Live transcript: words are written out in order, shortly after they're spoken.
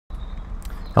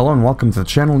Hello and welcome to the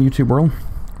channel, YouTube world.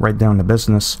 Right down to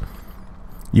business.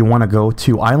 You want to go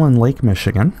to Island Lake,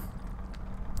 Michigan.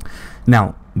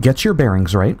 Now, get your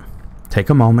bearings right. Take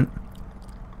a moment.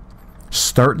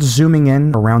 Start zooming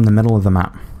in around the middle of the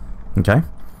map. Okay?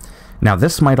 Now,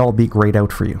 this might all be grayed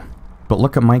out for you. But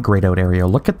look at my grayed out area.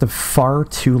 Look at the far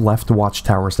two left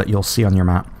watchtowers that you'll see on your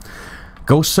map.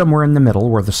 Go somewhere in the middle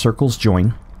where the circles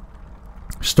join.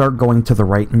 Start going to the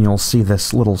right and you'll see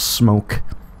this little smoke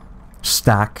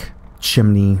stack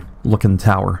chimney looking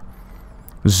tower.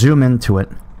 Zoom into it.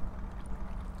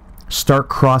 Start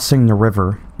crossing the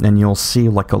river and you'll see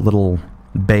like a little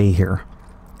bay here.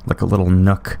 Like a little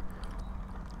nook.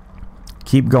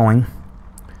 Keep going.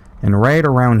 And right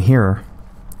around here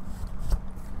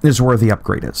is where the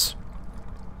upgrade is.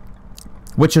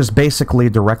 Which is basically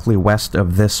directly west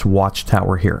of this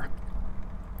watchtower here.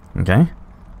 Okay?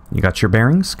 You got your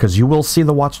bearings? Because you will see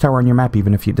the watchtower on your map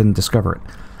even if you didn't discover it.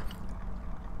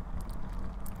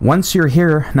 Once you're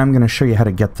here, and I'm going to show you how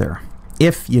to get there.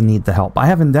 If you need the help. I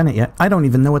haven't done it yet. I don't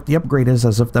even know what the upgrade is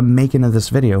as of the making of this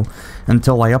video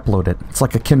until I upload it. It's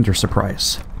like a Kinder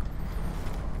surprise.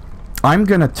 I'm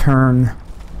going to turn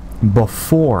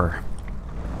before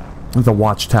the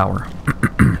watchtower.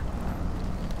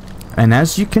 And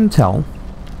as you can tell,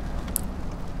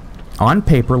 on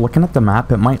paper, looking at the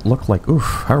map, it might look like,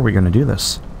 oof, how are we going to do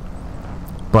this?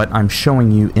 But I'm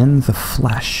showing you in the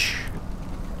flesh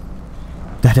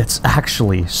that it's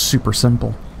actually super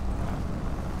simple.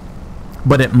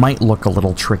 But it might look a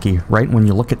little tricky, right? When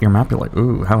you look at your map, you're like,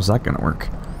 ooh, how's that going to work?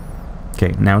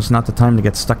 Okay, now's not the time to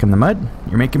get stuck in the mud.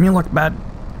 You're making me look bad.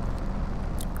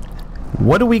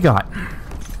 What do we got?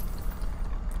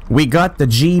 We got the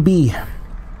Gb-6V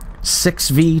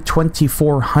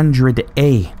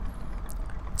 2400A.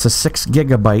 It's a 6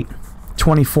 gigabyte,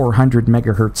 2400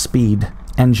 megahertz speed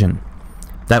engine.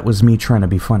 That was me trying to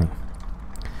be funny.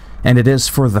 And it is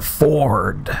for the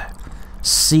Ford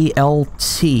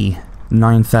CLT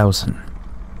 9000.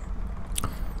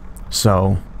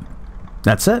 So,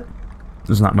 that's it.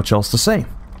 There's not much else to say.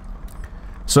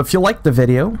 So if you liked the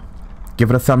video,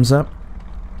 give it a thumbs up.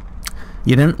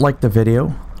 You didn't like the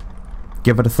video,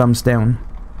 give it a thumbs down.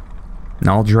 And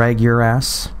I'll drag your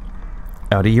ass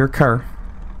out of your car,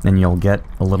 and you'll get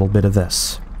a little bit of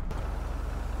this.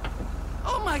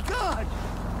 Oh my God!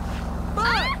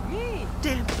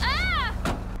 Damn.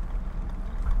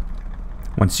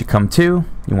 Once you come to,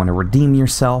 you want to redeem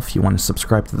yourself, you want to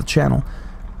subscribe to the channel,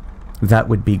 that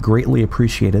would be greatly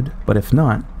appreciated, but if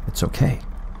not, it's okay.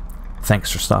 Thanks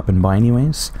for stopping by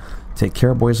anyways. Take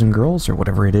care, boys and girls, or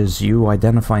whatever it is you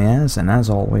identify as, and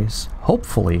as always,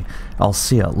 hopefully I'll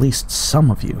see at least some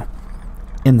of you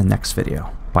in the next video.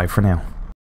 Bye for now.